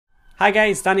Hi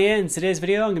guys, Dan here. In today's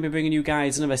video I'm going to be bringing you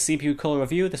guys another CPU cooler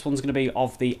review. This one's going to be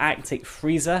of the Arctic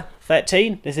Freezer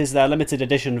 13. This is the limited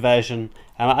edition version.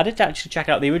 I did actually check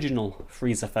out the original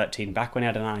Freezer 13 back when I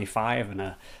had an i5 and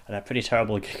a pretty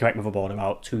terrible gigabyte motherboard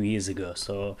about 2 years ago.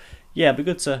 So yeah, it'd be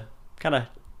good to kind of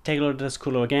take a look at this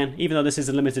cooler again, even though this is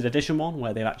a limited edition one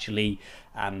where they've actually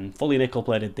fully nickel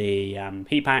plated the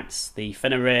heat pipes, the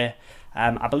fin array.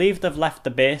 I believe they've left the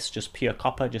base just pure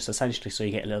copper, just essentially so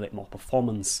you get a little bit more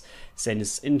performance,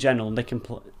 since in general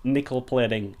nickel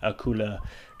plating a cooler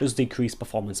does decrease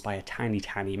performance by a tiny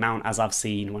amount, as I've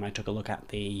seen when I took a look at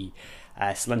the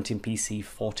Silentium PC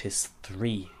Fortis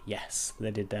 3. Yes,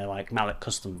 they did their like mallet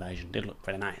custom version, did look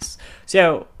pretty nice.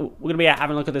 So we're going to be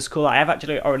having a look at this cooler. I have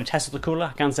actually already tested the cooler.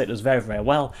 I can say it does very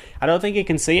well. I don't think you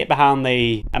can see it behind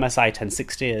the MSI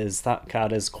 1060 as that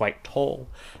card is quite tall.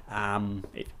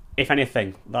 If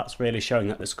anything, that's really showing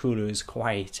that this cooler is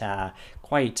quite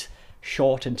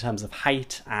short in terms of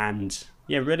height, and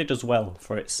yeah, really does well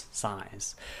for its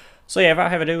size. So yeah,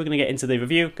 without further ado, we're going to get into the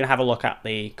review. Going to have a look at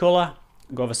the cooler,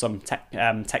 go over some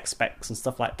tech specs and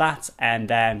stuff like that, and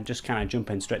then just kind of jump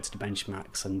in straight to the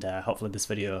benchmarks, and hopefully this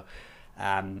video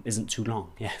isn't too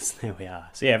long. Yes, there we are.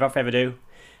 So yeah, without further ado,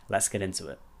 let's get into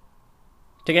it.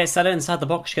 To get started inside the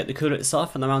box, you get the cooler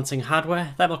itself and the mounting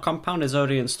hardware. Thermal compound is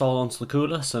already installed onto the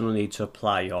cooler, so no need to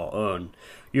apply your own.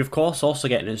 You of course also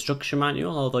get an instruction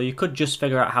manual, although you could just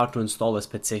figure out how to install this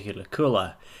particular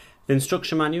cooler. The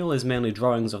instruction manual is mainly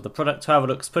drawings of the product, however it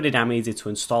looks pretty damn easy to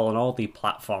install on all the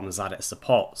platforms that it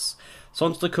supports. So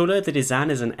onto the cooler, the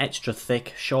design is an extra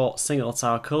thick, short, single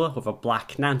tower cooler with a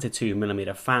black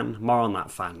 92mm fan, more on that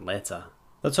fan later.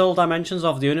 The total dimensions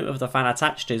of the unit with the fan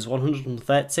attached is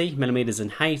 130mm in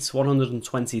height,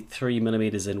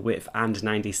 123mm in width and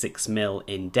 96mm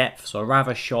in depth, so a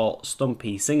rather short,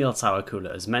 stumpy single tower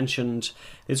cooler as mentioned.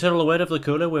 The total weight of the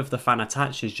cooler with the fan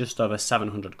attached is just over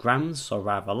 700 grams, so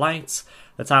rather light.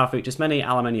 The tower features many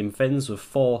aluminium fins with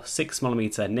 4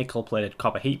 6mm nickel plated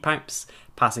copper heat pipes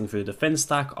passing through the fin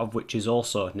stack, of which is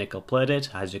also nickel plated,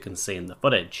 as you can see in the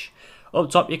footage. Up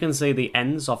top you can see the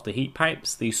ends of the heat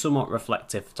pipes, the somewhat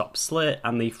reflective top slate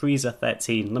and the Freezer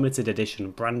 13 limited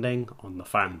edition branding on the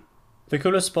fan. The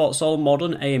cooler supports all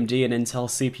modern AMD and Intel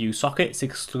CPU sockets,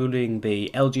 excluding the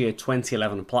LGA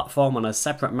 2011 platform, and has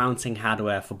separate mounting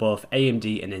hardware for both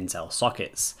AMD and Intel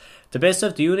sockets. The base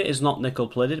of the unit is not nickel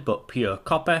plated but pure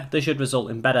copper. This should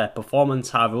result in better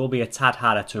performance, however it will be a tad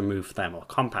harder to remove thermal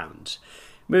compound.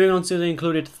 Moving on to the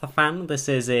included fan, this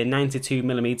is a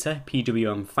 92mm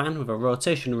PWM fan with a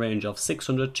rotation range of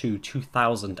 600 to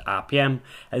 2000 RPM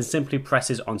and simply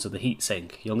presses onto the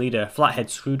heatsink. You'll need a flathead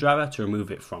screwdriver to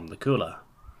remove it from the cooler.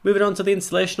 Moving on to the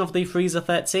installation of the Freezer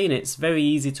 13, it's very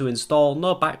easy to install.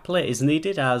 No backplate is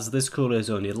needed as this cooler is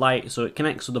only light, so it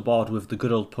connects to the board with the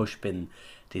good old push pin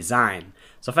design.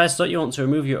 So first up, you want to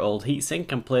remove your old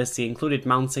heatsink and place the included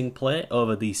mounting plate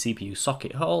over the CPU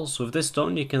socket holes. With this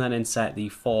done, you can then insert the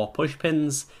 4 push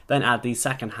pins, then add the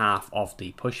second half of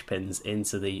the push pins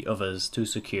into the others to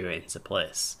secure it into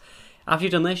place. After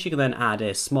you've done this, you can then add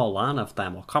a small line of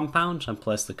thermal compound and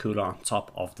place the cooler on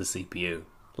top of the CPU.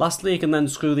 Lastly, you can then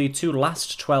screw the 2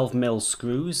 last 12mm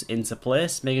screws into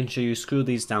place, making sure you screw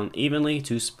these down evenly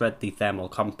to spread the thermal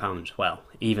compound, well,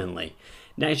 evenly.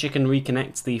 Next, you can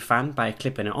reconnect the fan by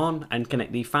clipping it on and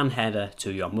connect the fan header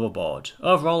to your motherboard.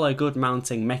 Overall, a good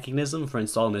mounting mechanism for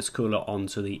installing this cooler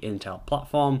onto the Intel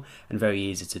platform and very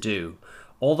easy to do.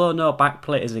 Although no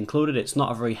backplate is included, it's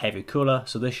not a very heavy cooler,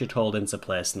 so this should hold into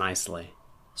place nicely.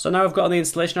 So now we've got the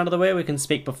installation out of the way, we can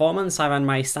speak performance. I ran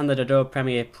my standard Adobe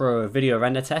Premiere Pro video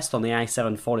render test on the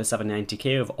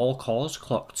i7-4790K with all cores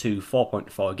clocked to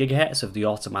 4.4 GHz of the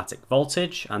automatic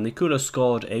voltage, and the cooler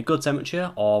scored a good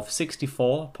temperature of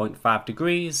 64.5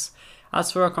 degrees.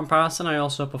 As for a comparison, I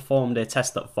also performed a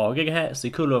test at 4 GHz. The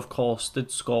cooler of course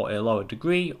did score a lower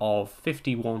degree of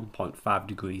 51.5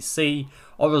 degrees C.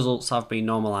 All results have been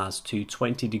normalised to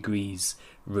 20 degrees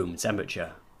room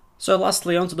temperature. So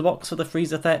lastly, onto the box for the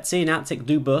Freezer 13. Arctic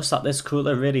do boast that this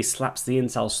cooler really slaps the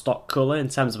Intel stock cooler in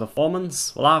terms of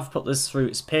performance. Well, I've put this through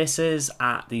its paces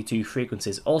at the 2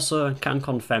 frequencies also, and can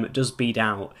confirm it does beat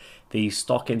out the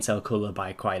stock Intel cooler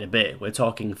by quite a bit. We're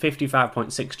talking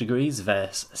 55.6 degrees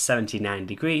versus 79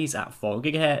 degrees at 4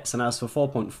 GHz, and as for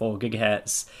 4.4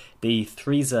 GHz, the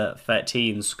Freezer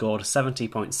 13 scored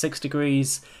 70.6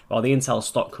 degrees, while the Intel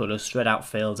stock cooler straight out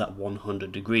failed at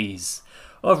 100 degrees.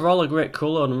 Overall, a great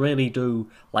cooler, and really do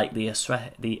like the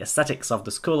aesthetics of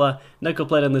this cooler. Nickel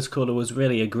plating this cooler was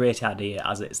really a great idea,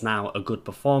 as it's now a good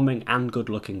performing and good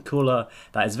looking cooler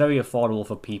that is very affordable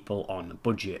for people on a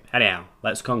budget. Anyhow,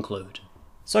 let's conclude.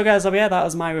 So guys, yeah, that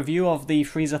was my review of the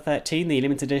Freezer 13, the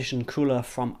limited edition cooler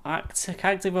from Arctic.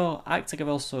 Arctic have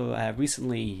also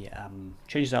recently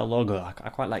changed their logo. I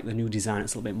quite like the new design,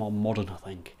 it's a little bit more modern, I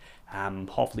think.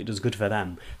 Hopefully it does good for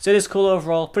them. So it is cool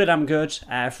overall, pretty damn good.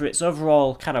 For its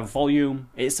overall kind of volume,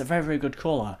 it's a very, very good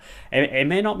cooler. It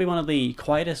may not be one of the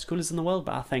quietest coolers in the world,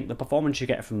 but I think the performance you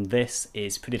get from this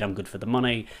is pretty damn good for the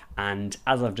money. And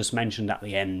as I've just mentioned at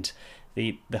the end,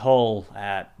 the whole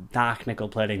dark nickel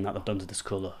plating that they've done to this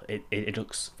cooler, it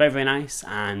looks very, very nice.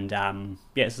 And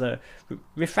yeah, it's a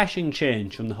refreshing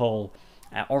change from the whole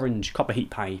orange copper heat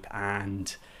pipe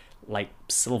and like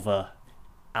silver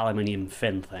aluminium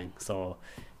fin thing. So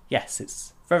yes,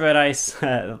 it's very, very nice.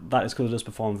 That this colour does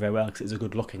perform very well because it's a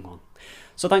good looking one.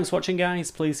 So thanks for watching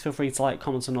guys, please feel free to like,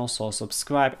 comment and also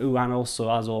subscribe. And also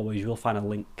as always you'll find a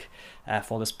link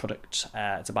for this product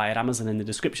to buy at Amazon in the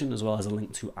description, as well as a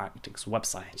link to Arctic's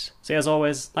website. So as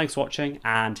always, thanks for watching,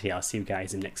 and yeah, I'll see you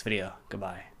guys in the next video.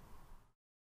 Goodbye.